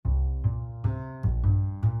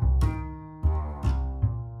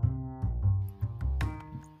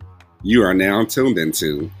You are now tuned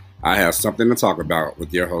into I Have Something to Talk About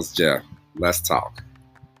with your host, Jeff. Let's talk.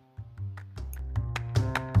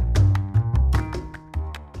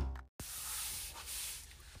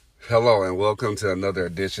 Hello, and welcome to another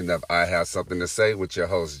edition of I Have Something to Say with your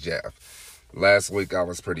host, Jeff. Last week I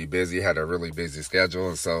was pretty busy, had a really busy schedule,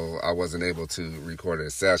 and so I wasn't able to record a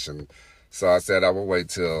session. So I said I will wait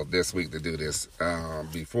till this week to do this.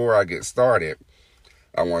 Before I get started,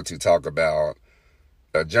 I want to talk about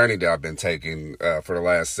a journey that I've been taking for the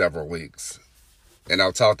last several weeks. And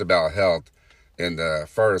I've talked about health in the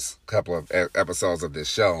first couple of episodes of this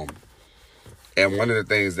show. And one of the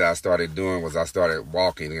things that I started doing was I started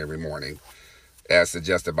walking every morning, as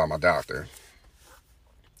suggested by my doctor.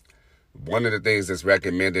 One of the things that's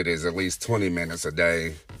recommended is at least 20 minutes a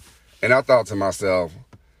day. And I thought to myself,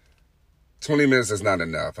 20 minutes is not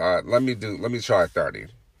enough. Let me try 30.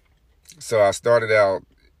 So I started out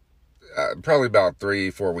probably about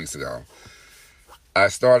 3-4 weeks ago. I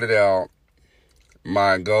started out,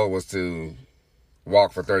 my goal was to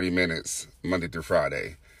walk for 30 minutes Monday through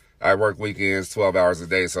Friday. I work weekends 12 hours a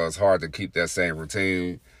day, so it's hard to keep that same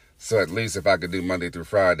routine. So at least if I could do Monday through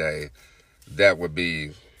Friday, that would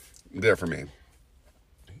be good for me.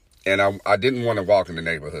 And I didn't want to walk in the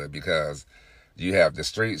neighborhood because you have the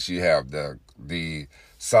streets, you have the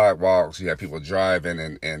sidewalks, you have people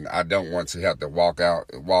driving, and I don't want to have to walk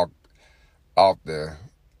off the.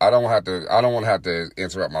 I don't want to have to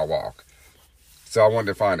interrupt my walk. So I wanted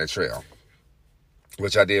to find a trail,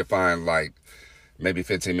 which I did find like maybe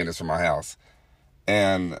 15 minutes from my house.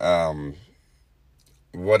 And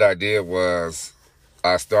what I did was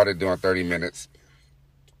I started doing 30 minutes.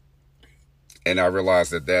 And I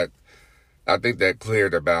realized that I think that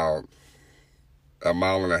cleared about 1.5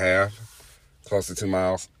 miles, close to 2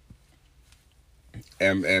 miles.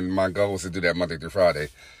 And my goal was to do that Monday through Friday.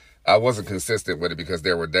 I wasn't consistent with it because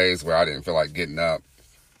there were days where I didn't feel like getting up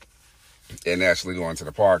and actually going to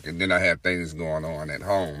the park. And then I had things going on at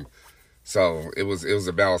home. So it was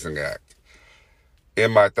a balancing act.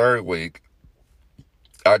 In my third week,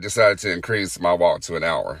 I decided to increase my walk to an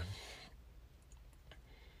hour.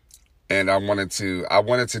 And I wanted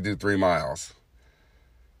to do 3 miles.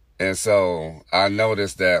 And so I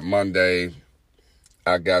noticed that Monday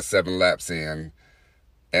I got 7 laps in,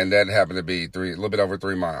 and that happened to be a little bit over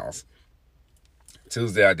 3 miles.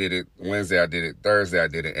 Tuesday I did it, Wednesday I did it, Thursday I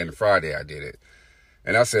did it, and Friday I did it.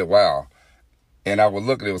 And I said, wow. And I would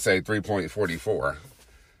look at it and say 3.44.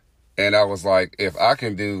 And I was like, if I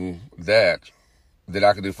can do that, then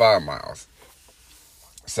I can do 5 miles.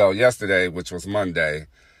 So yesterday, which was Monday,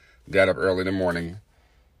 got up early in the morning,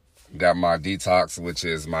 got my detox, which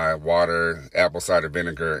is my water, apple cider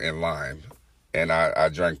vinegar, and lime. And I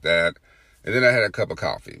drank that. And then I had a cup of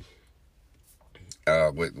coffee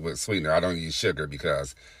with sweetener. I don't use sugar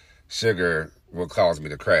because sugar will cause me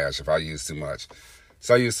to crash if I use too much.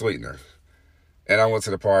 So I use sweetener. And I went to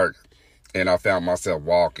the park, and I found myself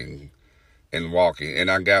walking. And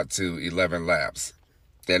I got to 11 laps.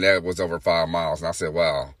 And that was over 5 miles. And I said,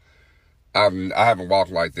 wow, I haven't walked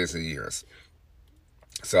like this in years.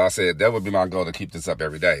 So I said, that would be my goal, to keep this up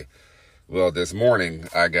every day. Well, this morning,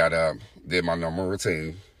 I got up, did my normal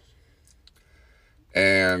routine,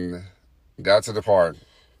 and got to the park.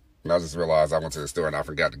 And I just realized I went to the store, and I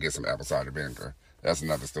forgot to get some apple cider vinegar. That's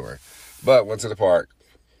another story. But went to the park,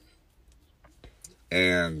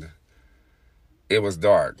 and it was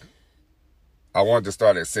dark. I wanted to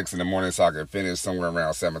start at 6 in the morning so I could finish somewhere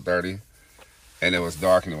around 7:30. And it was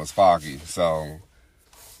dark and it was foggy. So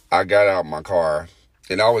I got out my car,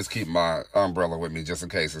 and I always keep my umbrella with me just in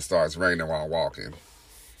case it starts raining while I'm walking.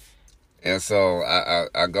 And so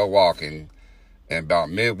I go walking, and about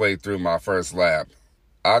midway through my first lap,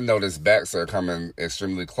 I noticed backs are coming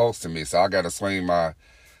extremely close to me. So I got to swing my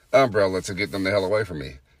umbrella to get them the hell away from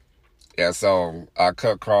me. And so I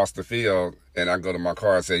cut across the field, and I go to my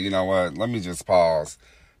car and say, you know what, let me just pause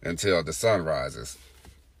until the sun rises.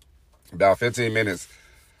 About 15 minutes,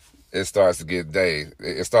 it starts to get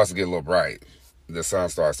It starts to get a little bright. The sun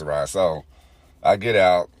starts to rise. So I get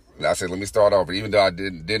out, and I said, let me start over. Even though I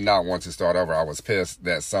did not want to start over, I was pissed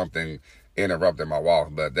that something interrupted my walk.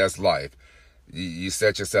 But that's life. You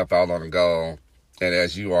set yourself out on a goal, and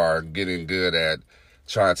as you are getting good at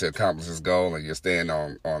trying to accomplish this goal, and you're staying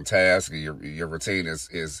on task, and your routine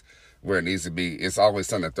is where it needs to be, it's always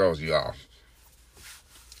something that throws you off.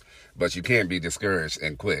 But you can't be discouraged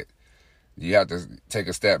and quit. You have to take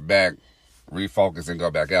a step back, refocus, and go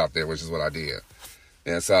back out there, which is what I did.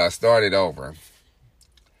 And so I started over,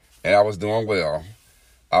 and I was doing well.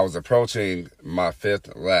 I was approaching my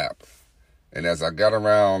 5th lap, and as I got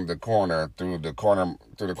around the corner, through the corner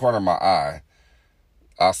of my eye,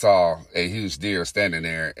 I saw a huge deer standing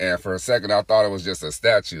there. And for a second, I thought it was just a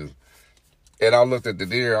statue. And I looked at the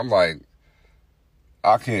deer. I'm like,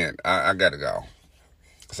 I can't. I got to go.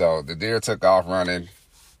 So the deer took off running.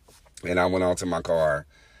 And I went on to my car.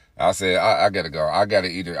 I said, I got to go. I got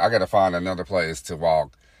to find another place to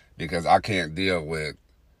walk because I can't deal with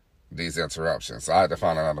these interruptions. So I had to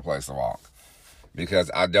find another place to walk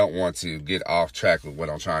because I don't want to get off track with what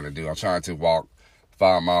I'm trying to do. I'm trying to walk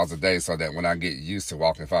 5 miles a day so that when I get used to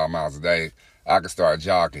walking 5 miles a day, I can start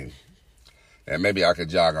jogging. And maybe I could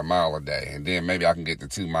jog a mile a day. And then maybe I can get to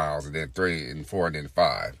 2 miles and then 3 and 4 and then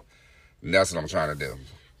 5. And that's what I'm trying to do.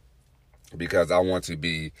 Because I want to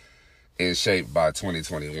be in shape by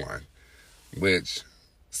 2021. Which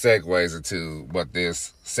segues into what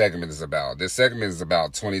this segment is about. This segment is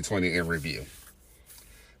about 2020 in review.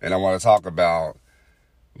 And I want to talk about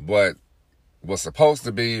what was supposed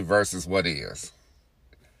to be versus what is.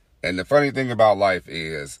 And the funny thing about life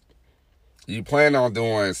is you plan on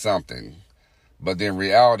doing something, but then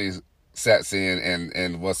reality sets in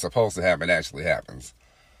and what's supposed to happen actually happens.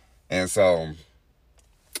 And so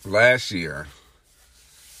last year,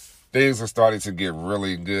 things are starting to get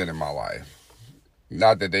really good in my life.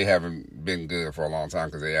 Not that they haven't been good for a long time,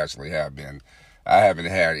 because they actually have been. I haven't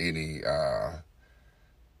had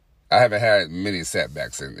many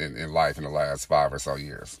setbacks in life in the last 5 or so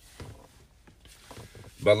years.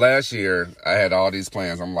 But last year, I had all these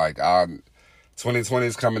plans. I'm like, 2020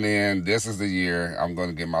 is coming in. This is the year I'm going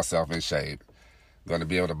to get myself in shape. I'm going to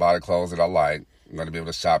be able to buy the clothes that I like. I'm going to be able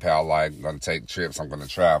to shop how I like. I'm going to take trips. I'm going to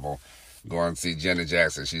travel. Go and see Janet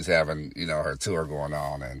Jackson. She's having, her tour going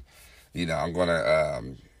on. And, I'm going to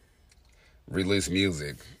release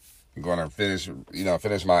music. I'm going to finish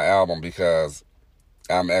my album because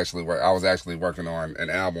I was actually working on an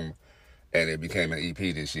album and it became an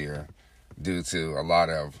EP this year due to a lot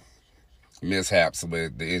of mishaps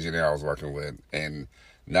with the engineer I was working with and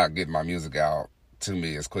not getting my music out to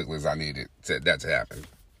me as quickly as I needed that to happen.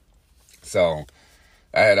 So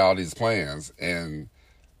I had all these plans, and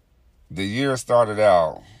the year started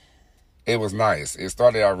out, it was nice. It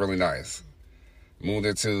started out really nice. Moved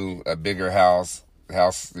into a bigger house. The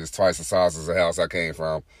house is twice the size as the house I came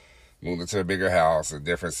from. Moved into a bigger house, a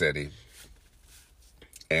different city.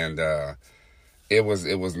 And it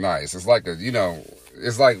was nice. It's like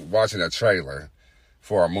it's like watching a trailer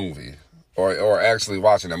for a movie, or actually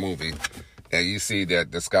watching a movie, and you see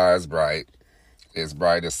that the sky is bright,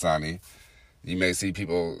 it's sunny. You may see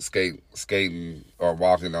people skating or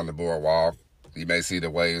walking on the boardwalk. You may see the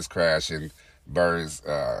waves crashing, birds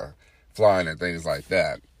flying, and things like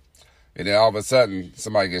that. And then all of a sudden,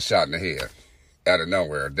 somebody gets shot in the head out of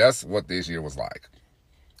nowhere. That's what this year was like.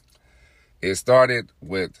 It started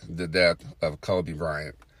with the death of Kobe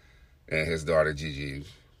Bryant and his daughter Gigi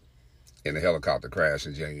in a helicopter crash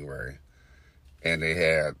in January. And they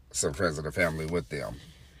had some friends of the family with them.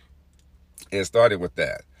 It started with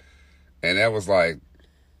that. And that was like,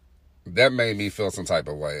 that made me feel some type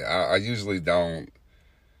of way. I usually don't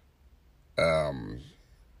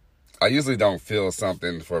feel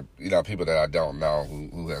something for, people that I don't know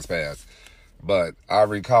who has passed. But I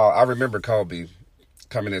remember Kobe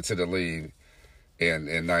coming into the league in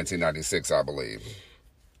 1996, I believe.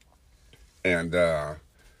 And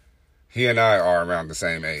he and I are around the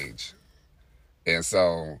same age. And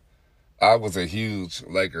so I was a huge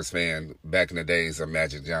Lakers fan back in the days of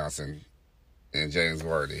Magic Johnson and James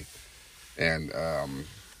Worthy. And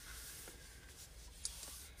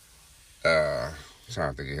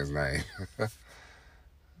trying to think of his name.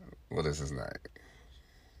 What is his name?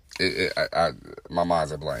 My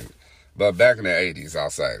mind's a blank. But back in the 80s, I'll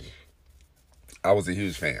say, I was a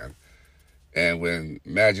huge fan. And when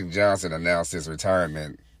Magic Johnson announced his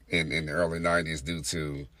retirement in the early 90s due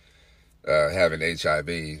to having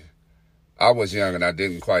HIV, I was young and I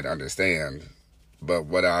didn't quite understand. But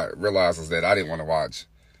what I realized was that I didn't want to watch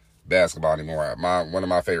basketball anymore. One of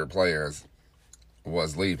my favorite players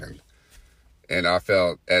was leaving. And I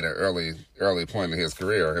felt at an early point in his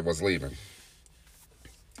career, it was leaving.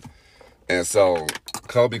 And so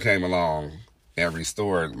Kobe came along and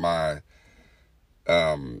restored my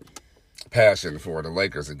passion for the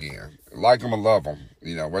Lakers again. Like them or love them.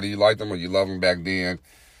 Whether you like them or you love them back then,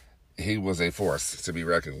 he was a force to be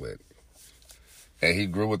reckoned with. And he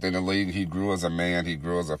grew within the league. He grew as a man. He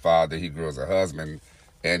grew as a father. He grew as a husband.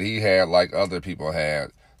 And he had, like other people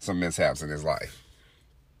had, some mishaps in his life.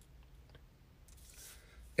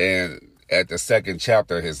 And at the second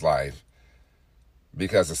chapter of his life,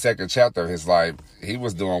 because the second chapter of his life, he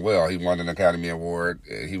was doing well. He won an Academy Award.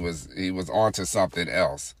 He was on to something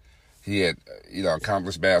else. He had,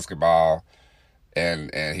 accomplished basketball.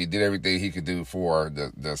 And he did everything he could do for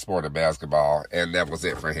the sport of basketball, and that was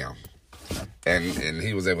it for him. And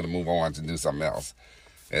he was able to move on to do something else.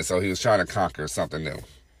 And so he was trying to conquer something new.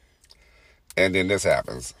 And then this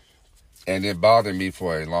happens. And it bothered me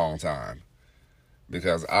for a long time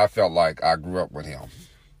because I felt like I grew up with him.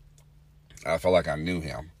 I felt like I knew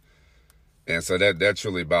him. And so that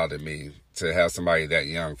truly bothered me to have somebody that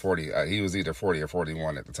young, 40. He was either 40 or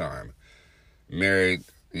 41 at the time. Married,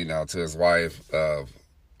 to his wife of,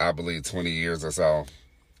 I believe, 20 years or so.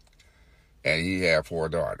 And he had 4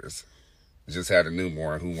 daughters. Just had a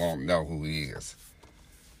newborn who won't know who he is.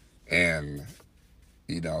 And,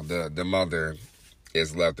 the mother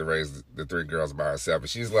is left to raise the 3 girls by herself. But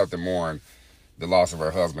she's left to mourn the loss of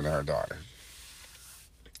her husband and her daughter.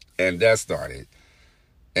 And that started.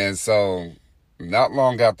 And so, not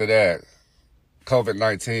long after that,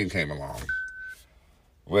 COVID-19 came along,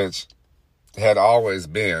 which had always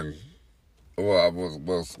been,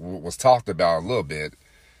 was talked about a little bit,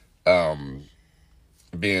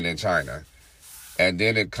 being in China. And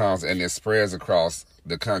then it comes and it spreads across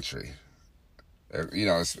the country.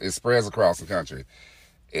 It spreads across the country.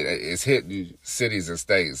 It's hitting cities and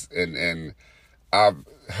states. And I've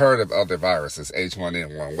heard of other viruses,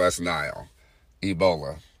 H1N1, West Nile,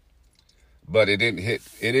 Ebola. But it didn't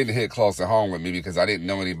hit close to home with me because I didn't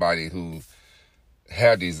know anybody who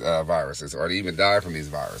had these viruses or even died from these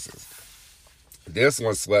viruses. This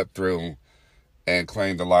one swept through and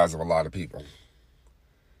claimed the lives of a lot of people.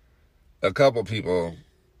 A couple people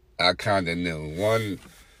I kind of knew. One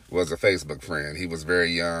was a Facebook friend. He was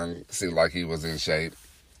very young, seemed like he was in shape,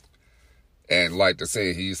 and liked to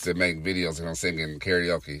sing. He used to make videos of him singing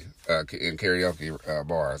karaoke in karaoke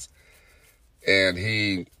bars. And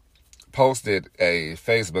he posted a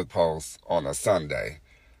Facebook post on a Sunday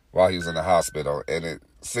while he was in the hospital, and it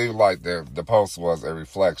seemed like the post was a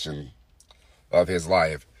reflection of his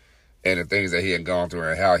life and the things that he had gone through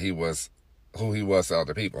and who he was to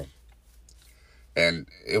other people. And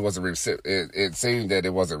it seemed that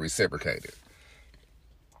it wasn't reciprocated.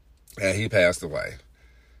 And he passed away.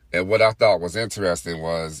 And what I thought was interesting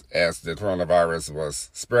was, as the coronavirus was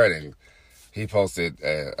spreading, he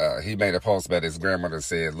made a post that his grandmother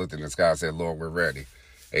said, looked in the sky and said, "Lord, we're ready."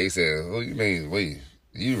 And he said, "Who you mean we?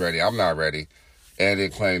 You ready? I'm not ready." And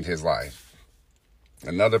it claimed his life.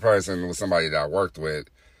 Another person was somebody that I worked with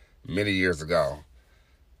many years ago.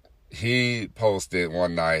 He posted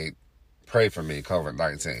one night, "Pray for me,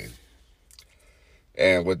 COVID-19."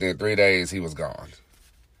 And within 3 days, he was gone.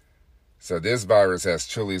 So this virus has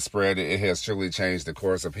truly spread. It has truly changed the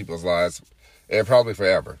course of people's lives, and probably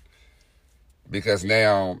forever. Because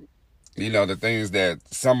now, the things that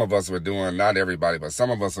some of us were doing, not everybody, but some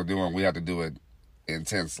of us are doing, we have to do it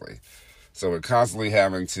intensely. So we're constantly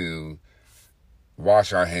having to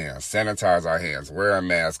wash our hands, sanitize our hands, wear a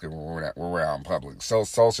mask when we're out in public. So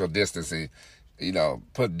social distancing,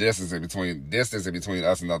 put distance in between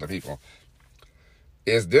us and other people.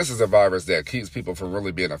 This is a virus that keeps people from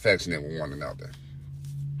really being affectionate with one another.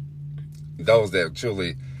 Those that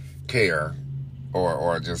truly care,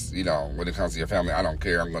 or just, when it comes to your family, I don't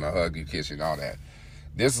care, I'm going to hug you, kiss you, and all that.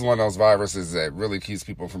 This is one of those viruses that really keeps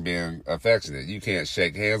people from being affectionate. You can't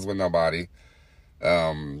shake hands with nobody.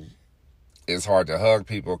 It's hard to hug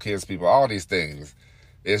people, kiss people, all these things.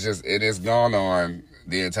 It has gone on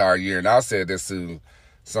the entire year. And I said this to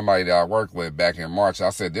somebody that I worked with back in March. I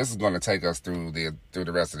said, this is going to take us through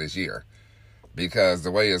the rest of this year. Because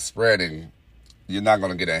the way it's spreading, you're not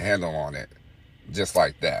going to get a handle on it just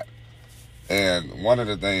like that. And one of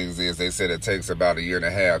the things is they said it takes about 1.5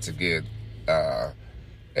 years to get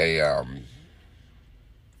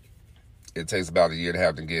it takes about 1.5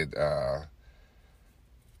 years to get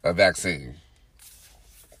a vaccine.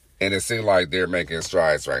 And it seems like they're making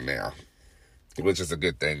strides right now, which is a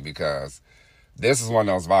good thing, because this is one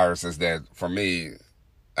of those viruses that, for me,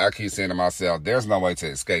 I keep saying to myself, there's no way to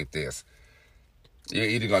escape this. You're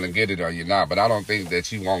either going to get it or you're not, but I don't think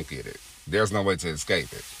that you won't get it. There's no way to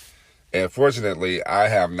escape it. And fortunately, I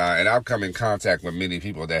have not, and I've come in contact with many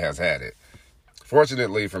people that has had it.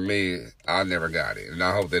 Fortunately for me, I never got it, and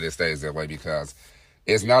I hope that it stays that way, because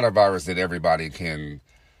it's not a virus that everybody can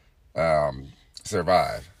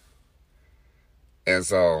survive. And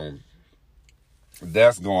so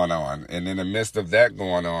that's going on. And in the midst of that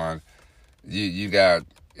going on, you got,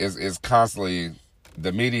 it's constantly,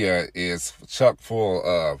 the media is chock full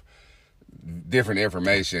of different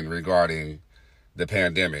information regarding the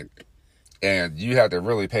pandemic. And you have to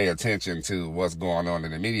really pay attention to what's going on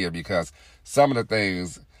in the media, because some of the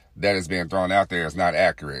things that is being thrown out there is not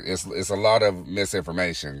accurate. It's a lot of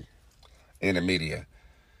misinformation in the media.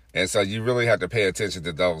 And so you really have to pay attention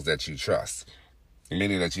to those that you trust.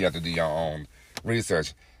 meaning that you have to do your own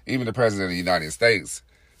research. Even the President of the United States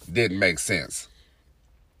didn't make sense.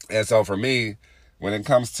 And so for me, when it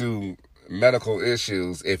comes to medical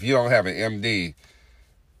issues, if you don't have an MD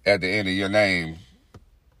at the end of your name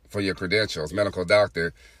for your credentials, medical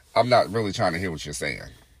doctor, I'm not really trying to hear what you're saying.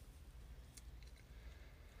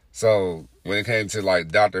 So when it came to like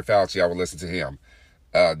Dr. Fauci, I would listen to him.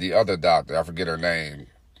 The other doctor, I forget her name,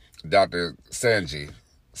 Dr. Sanji,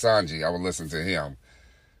 I would listen to him.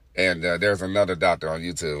 And there's another doctor on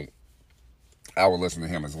YouTube, I would listen to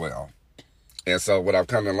him as well. And so what I've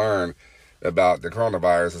come to learn about the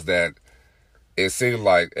coronavirus is that it seemed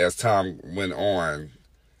like as time went on,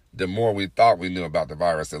 the more we thought we knew about the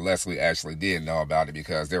virus, the less we actually did know about it,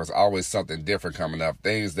 because there was always something different coming up.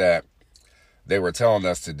 Things that they were telling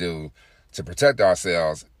us to do to protect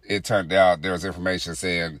ourselves, it turned out there was information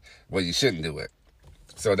saying, well, you shouldn't do it.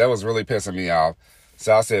 So that was really pissing me off.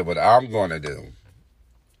 So I said, what I'm going to do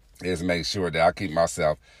is make sure that I keep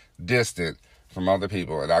myself distant from other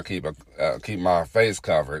people, and I keep my face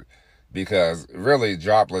covered, because really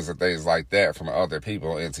droplets and things like that from other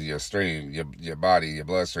people into your stream, your body, your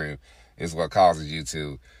bloodstream, is what causes you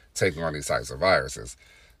to take on these types of viruses.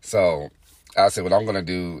 So I said, what I'm going to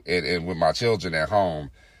do, and with my children at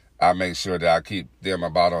home, I make sure that I keep them a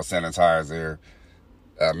bottle of sanitizer,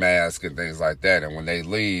 a mask, and things like that. And when they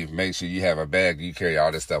leave, make sure you have a bag, you carry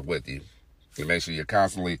all this stuff with you. And make sure you're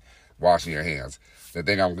constantly washing your hands. The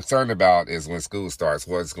thing I'm concerned about is when school starts,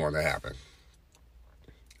 what's going to happen.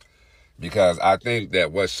 Because I think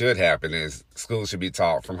that what should happen is school should be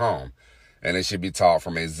taught from home. And it should be taught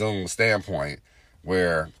from a Zoom standpoint,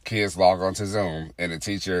 where kids log onto Zoom and the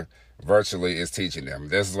teacher virtually is teaching them.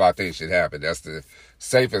 This is what I think should happen. That's the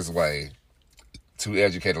safest way to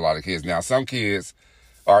educate a lot of kids. Now, some kids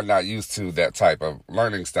are not used to that type of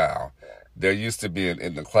learning style. They're used to being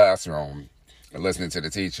in the classroom and listening to the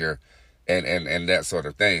teacher and that sort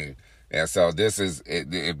of thing. And so if this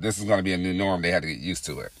is going to be a new norm, they have to get used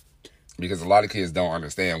to it. Because a lot of kids don't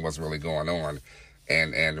understand what's really going on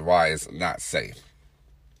and why it's not safe.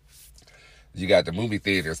 You got the movie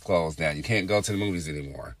theaters closed down. You can't go to the movies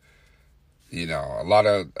anymore. You know, a lot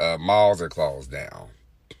of malls are closed down.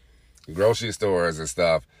 Grocery stores and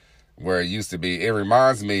stuff, where it used to be, it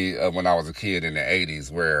reminds me of when I was a kid in the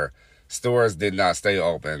 80s, where stores did not stay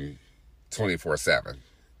open 24/7,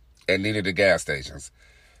 and neither did gas stations.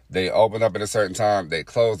 They opened up at a certain time, they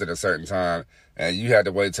closed at a certain time, and you had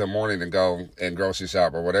to wait till morning to go and grocery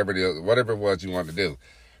shop or whatever it was you wanted to do.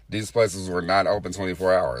 These places were not open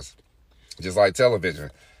 24 hours. Just like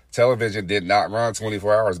television. Television did not run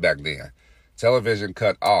 24 hours back then. Television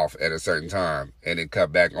cut off at a certain time, and it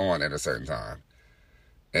cut back on at a certain time.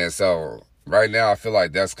 And so right now I feel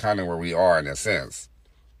like that's kind of where we are in a sense.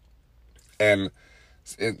 And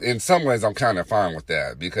in some ways I'm kind of fine with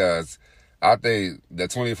that, because I think the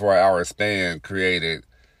 24-hour span created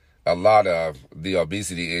a lot of the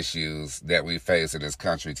obesity issues that we face in this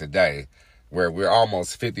country today, where we're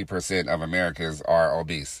almost 50% of Americans are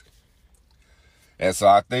obese. And so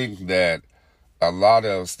I think that a lot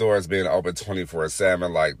of stores being open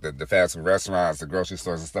 24/7, like the fast food restaurants, the grocery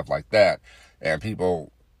stores and stuff like that, and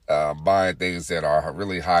people buying things that are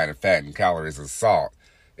really high in fat and calories and salt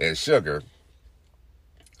and sugar,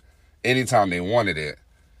 anytime they wanted it,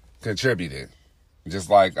 contributed. Just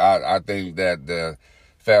like I think that the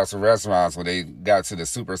fast food restaurants, when they got to the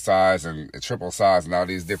super size and triple size and all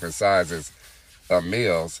these different sizes of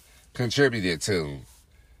meals, contributed to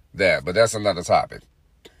that. But that's another topic.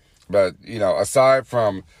 But, you know, aside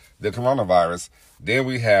from the coronavirus, then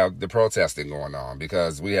we have the protesting going on,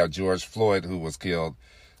 because we have George Floyd, who was killed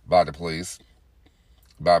by the police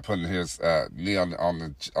by putting his knee on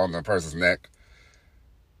the person's neck.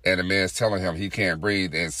 And the man's telling him he can't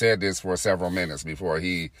breathe, and said this for several minutes before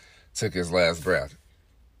he took his last breath.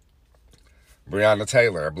 Breonna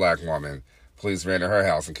Taylor, a black woman, police ran to her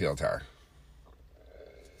house and killed her.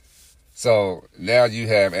 So now you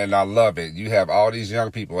have, and I love it, you have all these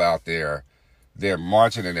young people out there, they're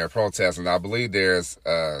marching and they're protesting. I believe there's,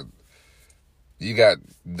 you got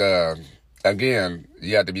again,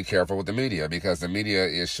 you have to be careful with the media, because the media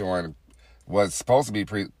is showing what's supposed to be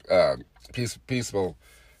peaceful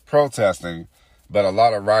protesting, but a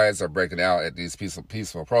lot of riots are breaking out at these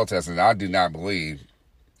peaceful protests, and I do not believe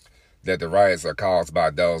that the riots are caused by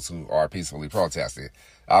those who are peacefully protesting.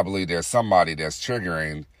 I believe there's somebody that's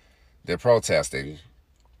triggering the protesting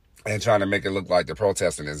and trying to make it look like the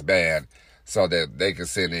protesting is bad, so that they can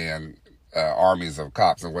send in armies of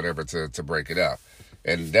cops and whatever to break it up.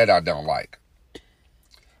 And that I don't like.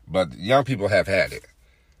 But young people have had it.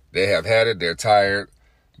 They have had it. They're tired.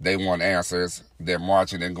 They want answers. They're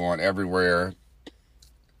marching and going everywhere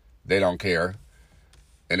They don't care.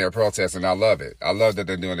 And they're protesting. I love it. I love that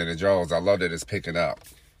they're doing it in droves. I love that it's picking up.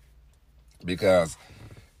 Because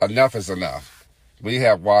enough is enough. We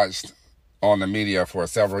have watched on the media for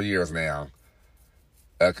several years now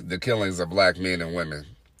the killings of black men and women.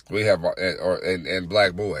 We have, and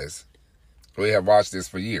black boys. We have watched this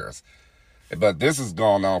for years. But this has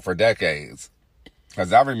gone on for decades.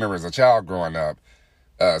 Because I remember as a child growing up,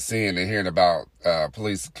 seeing and hearing about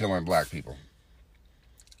police killing black people.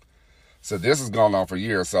 So this has gone on for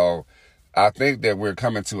years. So I think that we're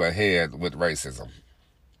coming to a head with racism.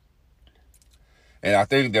 And I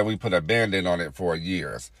think that we put a band-aid on it for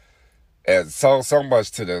years. And so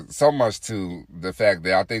much to the fact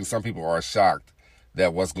that I think some people are shocked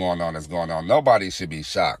that what's going on is going on. Nobody should be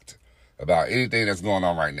shocked about anything that's going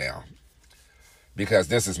on right now. Because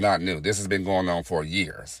this is not new. This has been going on for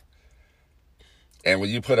years. And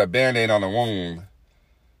when you put a band-aid on a wound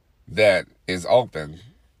that is open,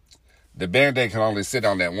 the band-aid can only sit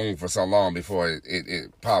on that wound for so long before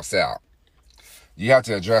it pops out. You have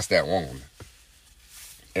to address that wound.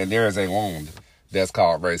 And there is a wound that's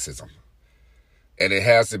called racism. And it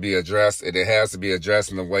has to be addressed, and it has to be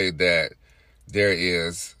addressed in a way that there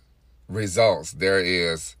is results. There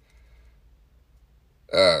is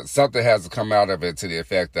something has to come out of it to the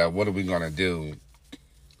effect of what are we going to do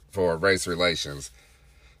for race relations?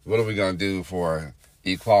 What are we going to do for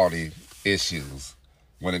equality issues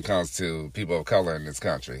when it comes to people of color in this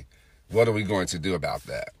country? What are we going to do about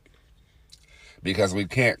that? Because we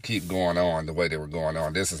can't keep going on the way they were going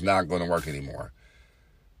on. This is not going to work anymore.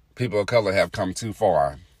 People of color have come too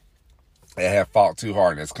far and have fought too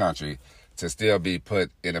hard in this country to still be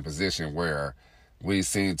put in a position where we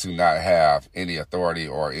seem to not have any authority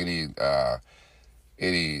or any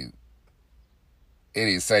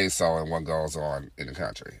say-so in what goes on in the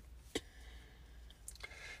country.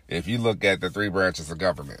 If you look at the three branches of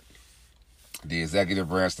government, the executive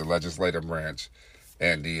branch, the legislative branch,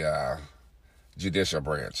 and the judicial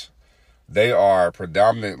branch, they are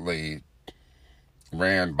predominantly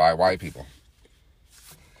ran by white people.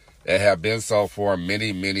 They have been so for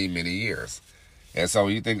many, many, many years. And so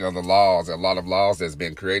you think of the laws, a lot of laws that's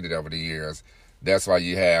been created over the years. That's why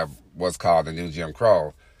you have what's called the New Jim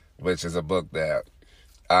Crow, which is a book that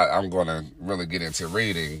I'm going to really get into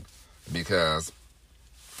reading because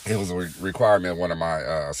it was a requirement in one of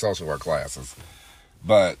my social work classes.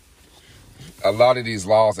 But a lot of these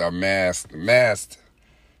laws are masked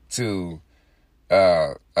to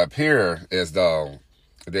appear as though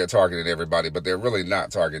they're targeting everybody, but they're really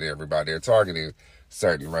not targeting everybody. They're targeting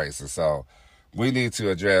certain races. So we need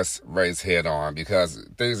to address race head on because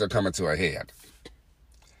things are coming to a head.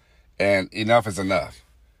 And enough is enough.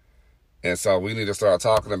 And so we need to start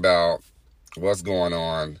talking about what's going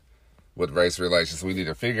on with race relations. We need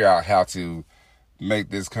to figure out how to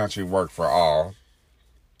make this country work for all.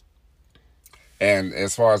 And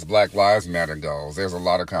as far as Black Lives Matter goes, there's a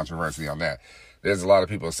lot of controversy on that. There's a lot of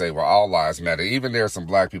people who say, well, all lives matter. Even there's some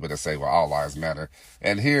black people that say, well, all lives matter.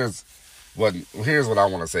 And here's what I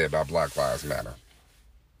want to say about Black Lives Matter.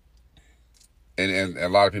 And a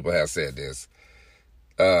lot of people have said this.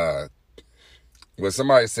 When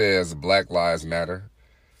somebody says Black Lives Matter,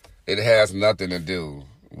 it has nothing to do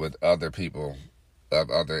with other people of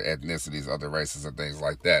other ethnicities, other races, and things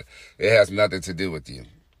like that. It has nothing to do with you.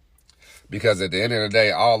 Because at the end of the day,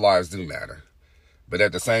 all lives do matter. But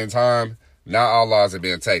at the same time, not all lives are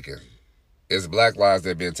being taken. It's black lives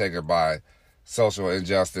that are being taken by social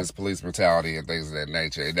injustice, police brutality, and things of that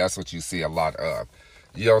nature. And that's what you see a lot of.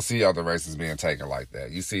 You don't see other races being taken like that.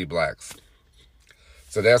 You see blacks.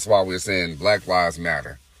 So that's why we're saying Black Lives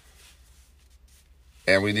Matter.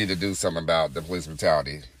 And we need to do something about the police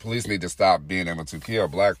brutality. Police need to stop being able to kill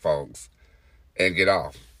black folks and get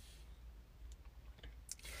off.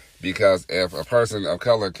 Because if a person of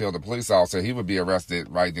color killed a police officer, he would be arrested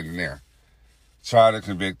right then and there. Tried and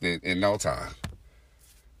convicted in no time.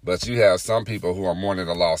 But you have some people who are mourning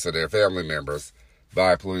the loss of their family members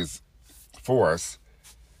by police force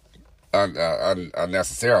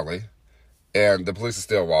unnecessarily, and the police are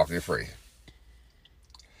still walking free.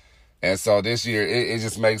 And so this year, it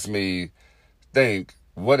just makes me think,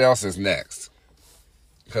 what else is next?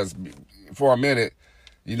 Because for a minute,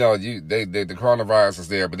 you know, the coronavirus was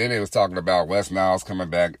there, but then they was talking about West Nile's coming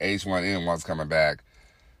back, H1N1's coming back,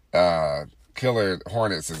 killer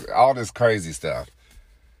hornets, all this crazy stuff.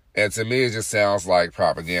 And to me, it just sounds like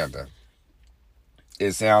propaganda.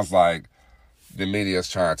 It sounds like the media is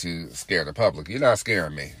trying to scare the public. You're not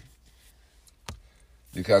scaring me.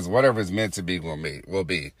 Because whatever is meant to be will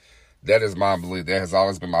be. That is my belief. That has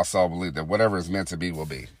always been my sole belief, that whatever is meant to be will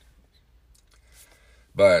be.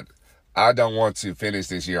 But I don't want to finish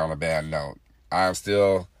this year on a bad note. I'm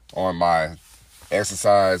still on my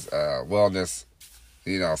exercise, wellness,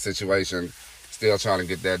 situation. Still trying to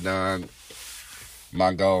get that done.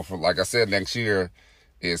 My goal for, like I said, next year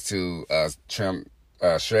is to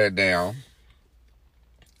shred down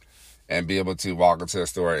and be able to walk into a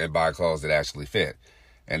store and buy clothes that actually fit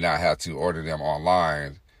and not have to order them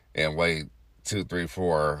online and wait 2, 3,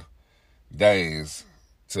 4 days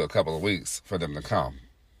to a couple of weeks for them to come.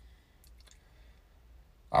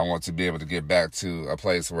 I want to be able to get back to a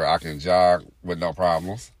place where I can jog with no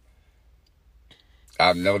problems.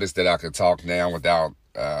 I've noticed that I can talk now without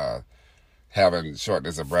having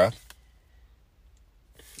shortness of breath.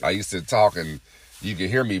 I used to talk and you could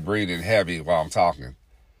hear me breathing heavy while I'm talking.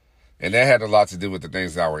 And that had a lot to do with the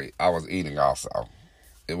things that I was eating also.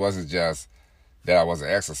 It wasn't just that I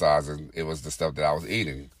wasn't exercising, it was the stuff that I was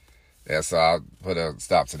eating. And so I put a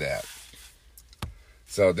stop to that.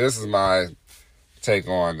 So this is my take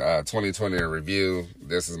on 2020 in review.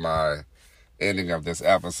 This is my ending of this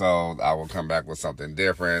episode. I will come back with something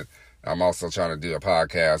different. I'm also trying to do a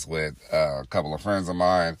podcast with a couple of friends of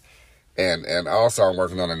mine. And also I'm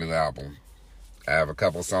working on a new album. I have a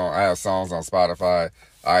couple songs. I have songs on Spotify,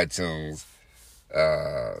 iTunes,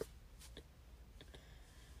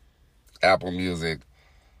 Apple Music,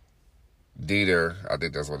 Deezer, I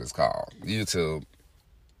think that's what it's called, YouTube.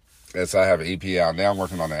 And so I have an EP out. Now I'm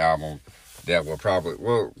working on the album that will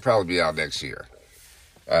probably be out next year.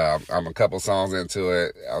 I'm a couple songs into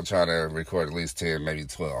it. I'm trying to record at least 10, maybe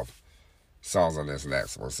 12 songs on this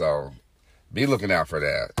next one. So be looking out for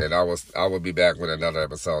that. And I will be back with another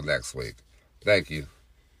episode next week. Thank you.